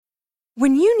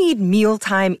When you need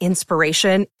mealtime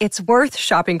inspiration, it's worth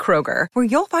shopping Kroger, where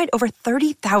you'll find over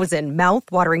 30,000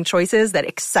 mouth-watering choices that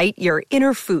excite your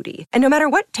inner foodie. And no matter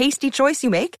what tasty choice you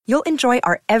make, you'll enjoy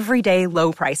our everyday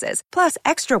low prices, plus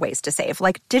extra ways to save,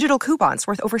 like digital coupons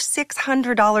worth over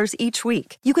 $600 each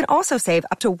week. You can also save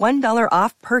up to $1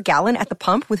 off per gallon at the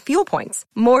pump with fuel points.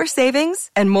 More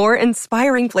savings and more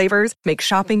inspiring flavors make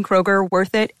shopping Kroger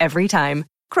worth it every time.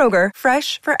 Kroger,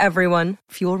 fresh for everyone.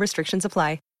 Fuel restrictions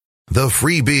apply. The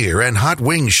Free Beer and Hot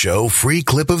Wings Show free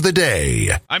clip of the day.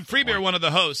 I'm Free Beer, one of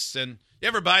the hosts, and you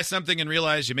ever buy something and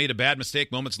realize you made a bad mistake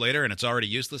moments later and it's already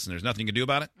useless and there's nothing you can do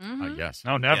about it? Yes.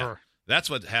 No, never. Yeah. That's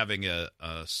what having a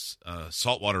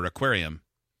saltwater aquarium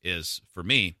is for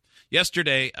me.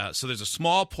 Yesterday, so there's a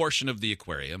small portion of the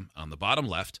aquarium on the bottom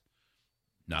left,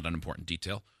 not an important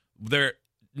detail.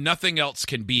 Nothing else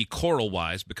can be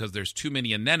coral-wise because there's too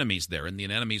many anemones there, and the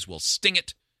anemones will sting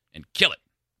it and kill it.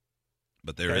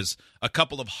 But there is a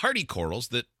couple of hardy corals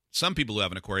that some people who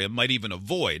have an aquarium might even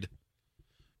avoid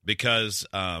because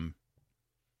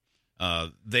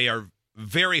they are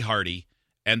very hardy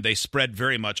and they spread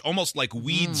very much, almost like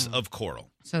weeds of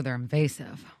coral. So they're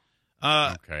invasive.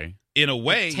 Okay. In a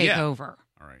way, Take over.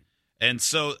 All right. And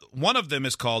so one of them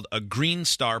is called a green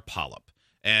star polyp.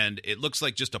 And it looks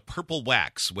like just a purple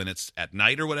wax when it's at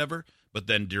night or whatever. But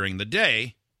then during the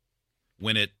day,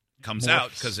 when it comes out,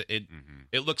 because it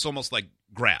looks almost like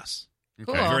grass.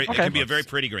 Cool. It can be a very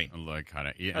pretty green. Like kind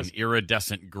of an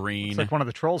iridescent green. It's like one of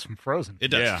the trolls from Frozen. It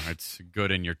does. Yeah, it's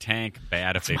good in your tank.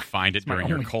 Bad if they find it during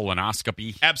your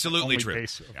colonoscopy. Absolutely Only true.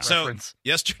 base of So reference.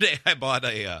 yesterday I bought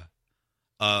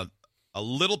a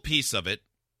little piece of it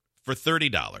for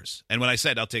 $30. And when I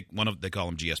said I'll take one of, they call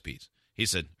them GSPs. He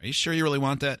said, "Are you sure you really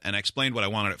want that?" And I explained what I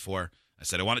wanted it for. I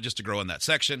said, "I want it just to grow in that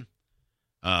section."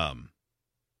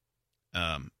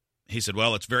 He said,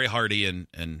 "Well, it's very hardy and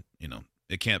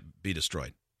it can't be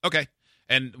destroyed." Okay.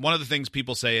 And one of the things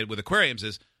people say with aquariums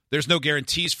is there's no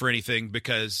guarantees for anything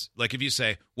because, like, if you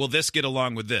say, "Will this get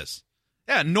along with this?"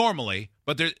 Yeah, normally,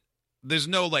 but there's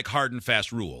no like hard and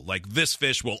fast rule. Like this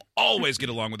fish will always get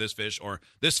along with this fish, or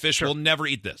this fish will never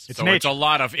eat this. So it's a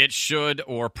lot of it should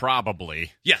or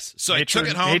probably. Yes. So nature, I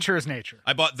took it home. Nature is nature.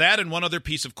 I bought that and one other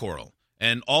piece of coral.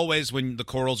 And always when the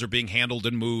corals are being handled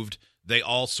and moved, they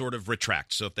all sort of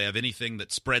retract. So if they have anything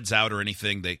that spreads out or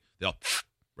anything, they'll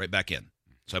right back in.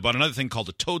 So I bought another thing called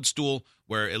a toadstool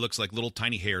where it looks like little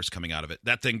tiny hairs coming out of it.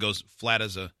 That thing goes flat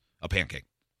as a pancake.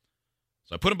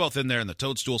 So I put them both in there, and the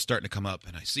toadstool's starting to come up,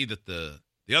 and I see that the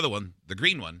other one, the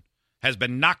green one, has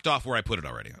been knocked off where I put it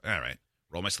already. All right.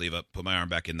 Roll my sleeve up, put my arm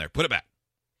back in there, put it back.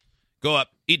 Go up,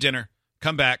 eat dinner,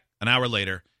 come back an hour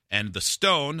later, and the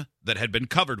stone that had been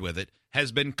covered with it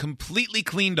has been completely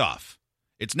cleaned off.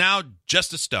 It's now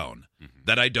just a stone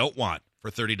that I don't want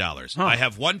for $30. I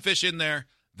have one fish in there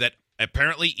that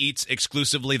apparently eats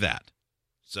exclusively that.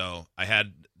 So I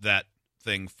had that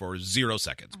thing for 0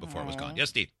 seconds before it was gone. Yes,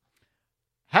 Steve?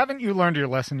 Haven't you learned your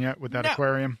lesson yet with that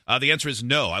aquarium? The answer is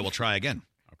no. I will try again.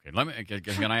 Okay,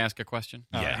 can I ask a question?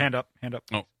 Yeah. Hand up.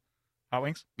 Oh. Hot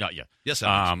Wings? Yeah. Yes,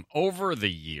 over the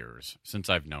years, since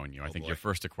I've known you, I think your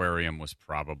first aquarium was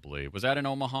that in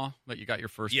Omaha that you got your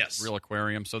first real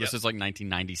aquarium? So this is like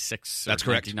 1996 or That's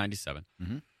correct. 1997.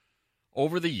 Mm-hmm.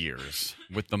 Over the years,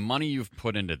 with the money you've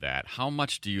put into that, how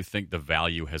much do you think the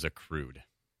value has accrued?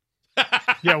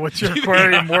 Yeah, what's your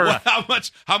aquarium worth? Well,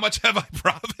 how much have I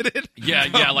profited?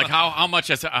 Yeah. Like how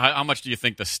much do you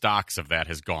think the stocks of that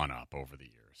has gone up over the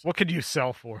years? What could you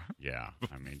sell for? Yeah,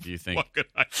 I mean, do you think? What could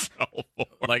I sell for?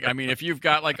 Like, I mean, if you've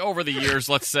got like over the years,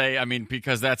 let's say, I mean,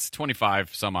 because that's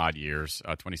 25 some odd years,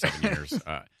 27 years,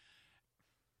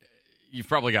 you've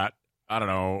probably got, I don't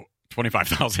know,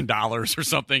 $25,000 or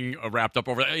something wrapped up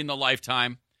over in the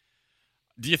lifetime.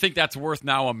 Do you think that's worth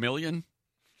now $1 million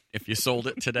if you sold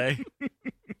it today?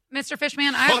 Mr.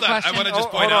 Fishman, I have a question. I want to just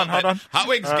point out hold on. Hot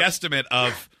Wings' guesstimate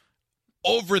of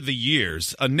over the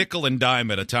years, a nickel and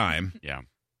dime at a time. Yeah.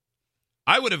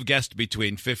 I would have guessed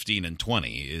between 15 and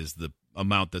 20 is the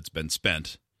amount that's been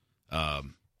spent.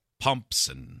 Pumps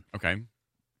and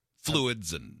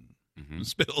fluids and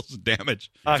spills, damage,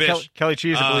 fish. Kelly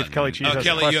Cheese, I believe Kelly Cheese has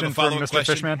Kelly, a you have a question for follow-up Mr.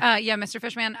 question? Fishman. Yeah, Mr.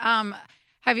 Fishman.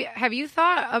 Have you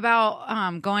thought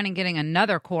about going and getting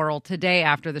another coral today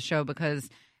after the show because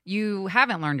you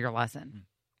haven't learned your lesson?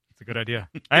 It's a good idea.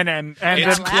 And it's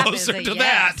That lab closer is a to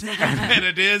yes. that than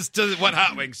it is to what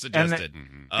Hot Wings suggested.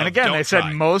 And again, don't they said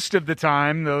try. most of the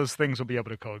time those things will be able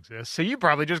to coexist. So you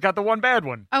probably just got the one bad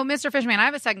one. Oh, Mr. Fishman, I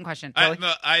have a second question.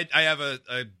 I have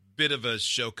a bit of a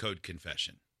show code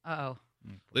confession. Uh-oh.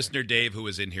 Listener Dave, who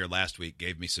was in here last week,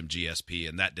 gave me some GSP,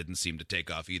 and that didn't seem to take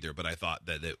off either, but I thought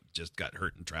that it just got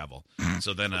hurt in travel.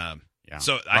 So then Yeah,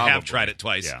 So I have probably. tried it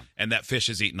twice, Yeah. and that fish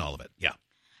has eaten all of it. Yeah.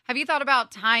 Have you thought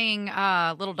about tying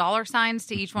little dollar signs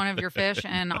to each one of your fish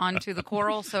and onto the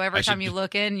coral? So every I time should- you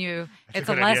look in, it's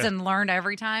a good idea. lesson learned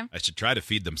every time. I should try to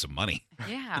feed them some money.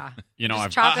 Yeah. You know, Just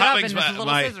I've chop it Hot up Wings, into little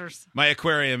my scissors.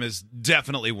 aquarium is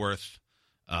definitely worth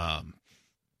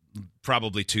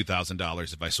probably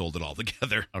 $2,000 if I sold it all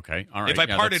together. okay, all right. If I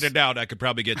yeah, parted that's- it out, I could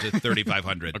probably get to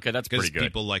 $3,500. Okay, that's because pretty good.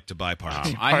 people like to buy parts.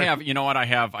 I have, you know what I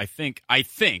have? I think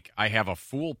I have a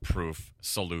foolproof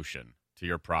solution to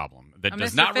your problem that A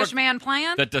does Mr. not Fishman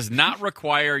plan? that does not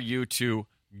require you to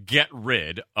get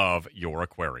rid of your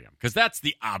aquarium, because that's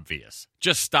the obvious.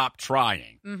 Just stop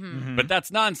trying. Mm-hmm. But that's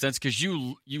nonsense, because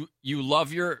you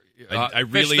love your I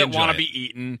fish really that enjoy want to it. be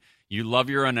eaten. You love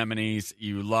your anemones.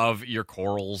 You love your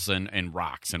corals and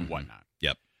rocks and whatnot.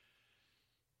 Yep.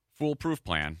 Foolproof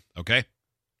plan. Okay.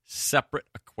 Separate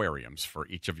aquariums for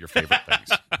each of your favorite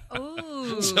things.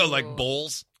 Ooh. So like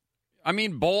bowls, I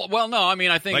mean, bowl. Well, no. I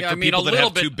mean, I think. like for I mean, people a that little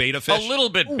have bit, two beta fish. a little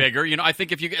bit bigger. You know, I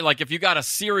think if you got a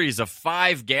series of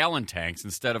 5-gallon tanks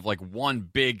instead of like one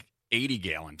big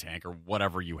 80-gallon tank or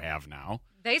whatever you have now,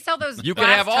 They sell those. you could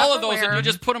glass have all of those, and Tupperware. you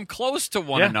just put them close to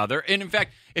one Yeah. another. And in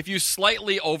fact, if you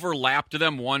slightly overlapped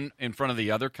them one in front of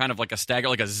the other, kind of like a stagger,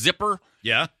 like a zipper,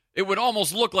 Yeah. it would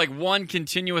almost look like one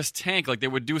continuous tank. Like they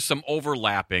would do some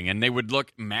overlapping, and they would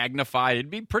look magnified. It'd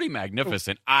be pretty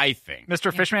magnificent, I think.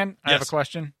 Mr. Fishman, I have a Yes.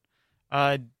 question.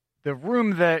 The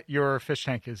room that your fish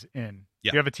tank is in,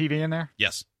 Yeah. do you have a TV in there?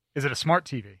 Yes. Is it a smart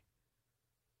TV?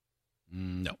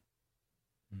 No.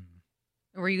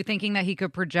 Were you thinking that he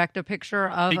could project a picture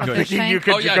of He a could. fish You tank?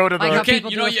 could go to the- Like how you can,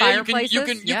 people you do know, with yeah, you fireplaces?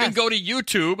 can Yes. go to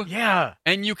YouTube. Yeah.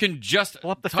 And you can just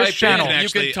Pull up the type fish channel. in, You you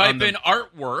can can actually, type on the- in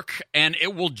artwork, and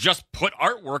it will just put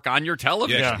artwork on your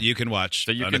television. Yeah. You can watch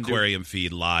So you an can do- aquarium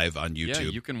feed live on Yeah,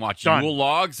 YouTube. you can watch Done. Yule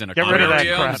logs and Get rid of that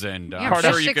aquariums, crap. and Yeah, I'm fish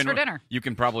sure you sticks can. for dinner. You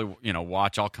can probably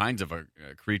watch all kinds of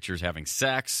creatures having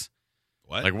sex,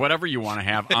 What? like whatever you want to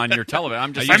have on your television. I'm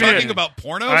Are just you saying, talking about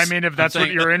pornos? I mean, if that's I'm what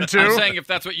saying- you're into. I'm saying if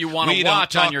that's what you want we to don't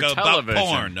watch talk on your about television.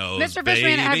 pornos, Mr.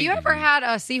 Fishman, have baby. you ever had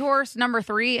a seahorse number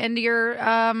 3 into your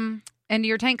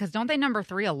tank? Because don't they number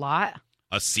 3 a lot?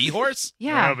 a seahorse?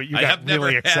 Yeah. No, but you I got have never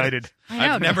really had- excited. I know, I've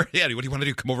don't- never had it. What do you want to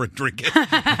do? Come over and drink it?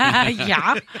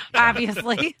 yeah,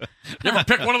 obviously. You ever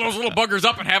pick one of those little buggers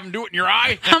up and have them do it in your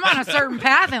eye? I'm on a certain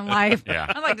path in life.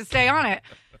 Yeah. I like to stay on it.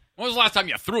 When was the last time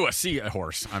you threw a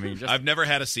seahorse? I mean, just I've never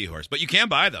had a seahorse, but you can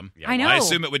buy them. Yeah, I know. I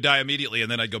assume it would die immediately,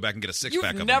 and then I'd go back and get a six-pack of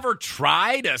you've them. never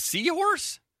tried a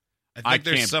seahorse? I think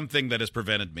there's can't- something that has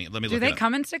prevented me. Let me Do look they it up.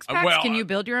 come in 6-packs? well, Can you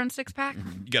build your own 6-pack?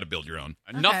 You got to build your own.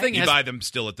 Nothing You has. buy them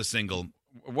still at the single.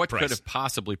 What price. could have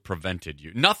possibly prevented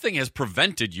you? Nothing has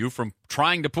prevented you from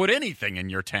trying to put anything in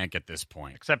your tank at this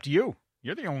point. Except you.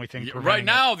 You're the only thing. Right preventing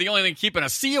now, the only thing keeping a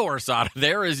seahorse out of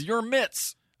there is your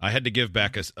mitts. I had to give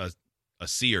back a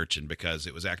sea urchin because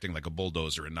it was acting like a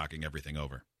bulldozer and knocking everything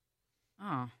over.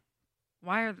 Oh.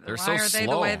 Why are They're why so are they the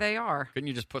slow. way they are? Couldn't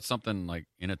you just put something like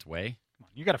in its way? it.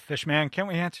 You got a fish man. Can't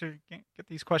we get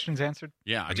these questions answered?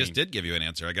 Yeah, I just did give you an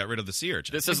answer. I got rid of the sea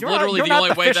urchin. This is You're literally not the only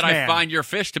the way fish that I man. find your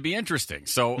fish to be interesting.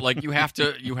 So, like, you have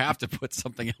to put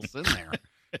something else in there,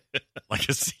 like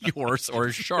a seahorse or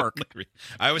a shark.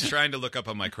 I was trying to look up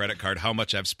on my credit card how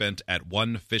much I've spent at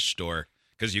one fish store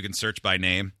because you can search by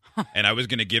name, and I was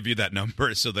going to give you that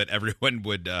number so that everyone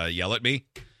would yell at me,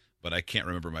 but I can't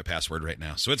remember my password right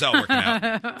now. So it's all working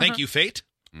out. Thank you, Fate.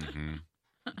 Mm-hmm.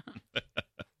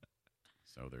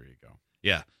 So there you go.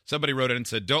 Yeah. Somebody wrote in and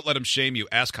said, don't let him shame you.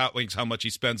 Ask Hot Wings how much he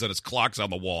spends on his clocks on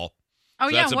the wall. Oh,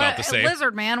 So yeah. that's What, about the same.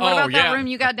 Lizard man. What Oh, about that yeah. room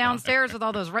you got downstairs with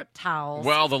all those reptiles?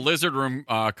 Well, the lizard room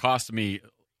cost me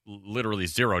literally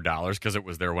 $0 because it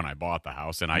was there when I bought the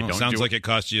house, and I Well, don't. sounds do like it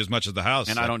cost you as much as the house.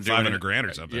 and I don't do $500 it- grand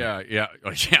or something. Yeah, yeah,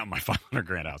 yeah. My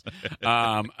 $500 house,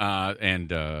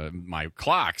 and my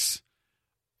clocks.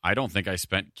 I don't think I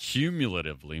spent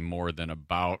cumulatively more than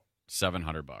about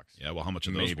 $700. Yeah. Well, how much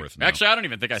are those Maybe. worth now? Actually, I don't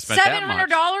even think I spent that much.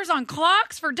 $700 on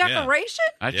clocks for decoration?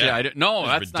 Actually, Yeah. I didn't. No,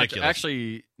 That's that's ridiculous. not.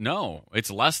 Actually, no, it's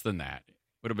less than that.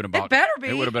 Would have been about. better be.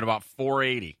 It would have been about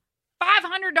 $480.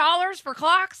 $500 for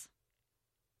clocks?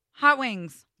 Hot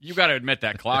Wings. You got to admit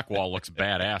that clock wall looks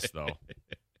badass, though.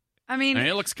 I mean, I mean,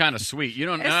 it looks kind of sweet. You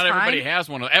don't. It's Not everybody fine. has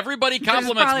one of. Everybody there's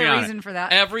compliments probably me a on reason it. for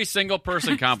that. Every single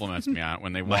person compliments me on it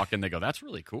when they walk in. They go, "That's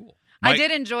really cool." I Mike-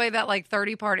 did enjoy that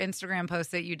 30-part Instagram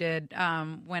post that you did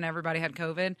when everybody had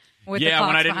COVID. With the Yeah, when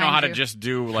clocks I didn't know behind how to you. just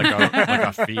do like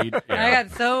a feed. I Yeah.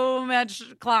 got so much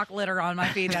clock litter on my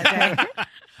feed that day.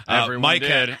 Everyone Mike,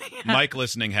 did. Mike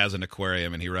listening has an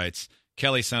aquarium, and he writes,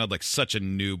 Kelly sounded like such a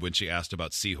noob when she asked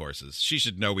about seahorses. She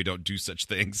should know we don't do such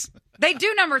things. They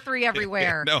do number 3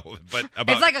 everywhere. No, but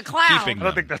about It's like a cloud. keeping I don't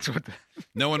them. think that's what.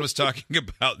 No one was talking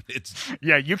about it's.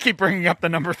 Yeah, you keep bringing up the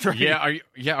number 3. Yeah, are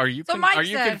you So Mike are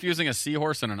you said- confusing a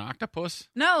seahorse and an octopus?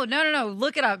 No.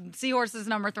 Look it up. Seahorses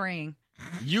number 3.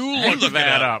 You Hey, look look it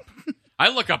that up. up. I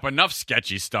look up enough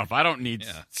sketchy stuff. I don't need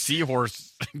Yeah.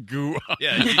 seahorse goo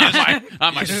Yeah, on, you just-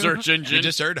 on my search engine. You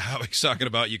just heard how he's talking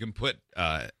about you can put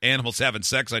animals having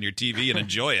sex on your TV and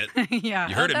enjoy it. Yeah.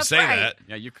 You heard him that's say right. that.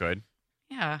 Yeah, you could.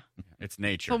 Yeah. It's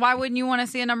nature. So why wouldn't you want to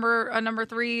see a number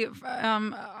 3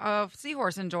 of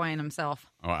seahorse enjoying himself?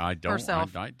 Oh, I don't.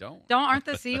 Herself. I don't. Aren't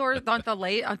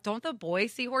the boy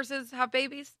seahorses have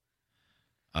babies?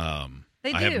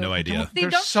 They I have do. no idea. See,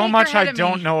 There's don't so shake much your head I at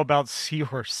don't me. know about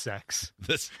seahorse sex.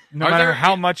 This No Are matter there-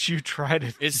 how much you try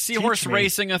to. Is seahorse teach me.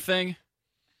 racing a thing?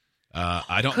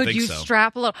 I don't Could think you so.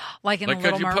 strap a little, like in Like, a could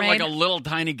Little you Mermaid? put like a little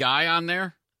tiny guy on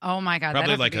there? Oh my God, Probably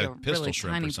that'd like have a to be pistol really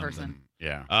shrimp tiny or something. person.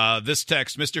 Yeah. This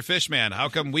text, Mr. Fishman, how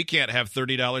come we can't have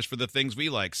 $30 for the things we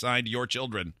like? Signed, your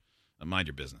children. Mind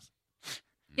your business.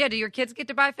 Yeah, do your kids get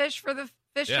to buy fish for the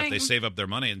fish Yeah, if tank? they save up their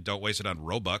money and don't waste it on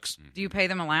Robux. Do you pay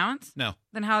them allowance? No.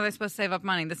 Then how are they supposed to save up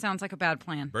money? This sounds like a bad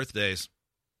plan. Birthdays.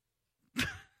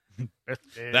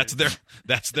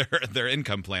 That's their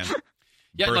income plan.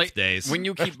 Yeah, Birthdays. Like, when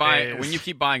you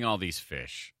keep buying all these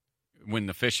fish, when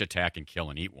the fish attack and kill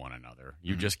and eat one another,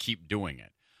 you just keep doing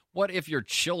it. What if your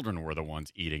children were the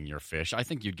ones eating your fish? I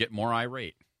think you'd get more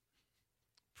irate.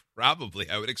 Probably.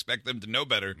 I would expect them to know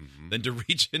better than to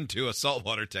reach into a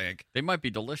saltwater tank. They might be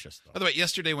delicious, though. By the way,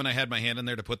 yesterday when I had my hand in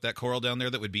there to put that coral down there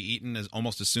that would be eaten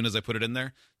almost as soon as I put it in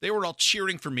there, they were all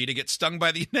cheering for me to get stung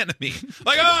by the anemone.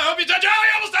 Like, oh, I hope you touch it. Oh,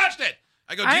 I almost touched it.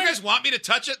 I go, do you guys want me to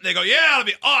touch it? And they go, yeah, it'll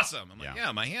be awesome. I'm like,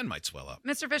 yeah, my hand might swell up.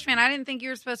 Mr. Fishman, I didn't think you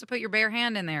were supposed to put your bare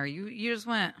hand in there. You just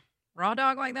went raw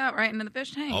dog like that right into the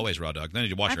fish tank. Always raw dog. Then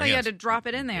you wash I your thought you hands. had to drop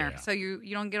it in there Yeah. so you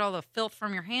don't get all the filth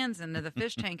from your hands into the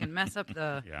fish tank and mess up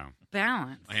the Yeah.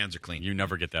 balance. My hands are clean. You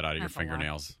never get that out of your That's a lot.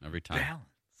 fingernails every time.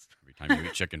 Every time you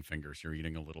eat chicken fingers, you're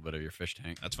eating a little bit of your fish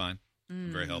tank. That's fine.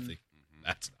 I'm very healthy.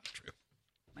 That's not true.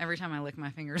 Every time I lick my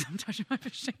fingers, I'm touching my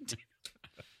fish tank too.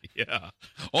 Yeah.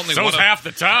 Only So's one of, half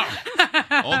the town.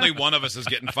 only one of us is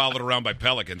getting followed around by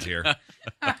pelicans here.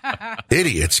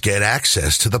 Idiots get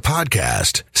access to the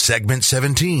podcast, segment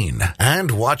 17,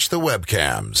 and watch the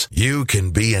webcams. You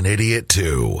can be an idiot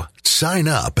too. Sign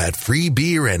up at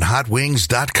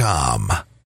freebeerandhotwings.com.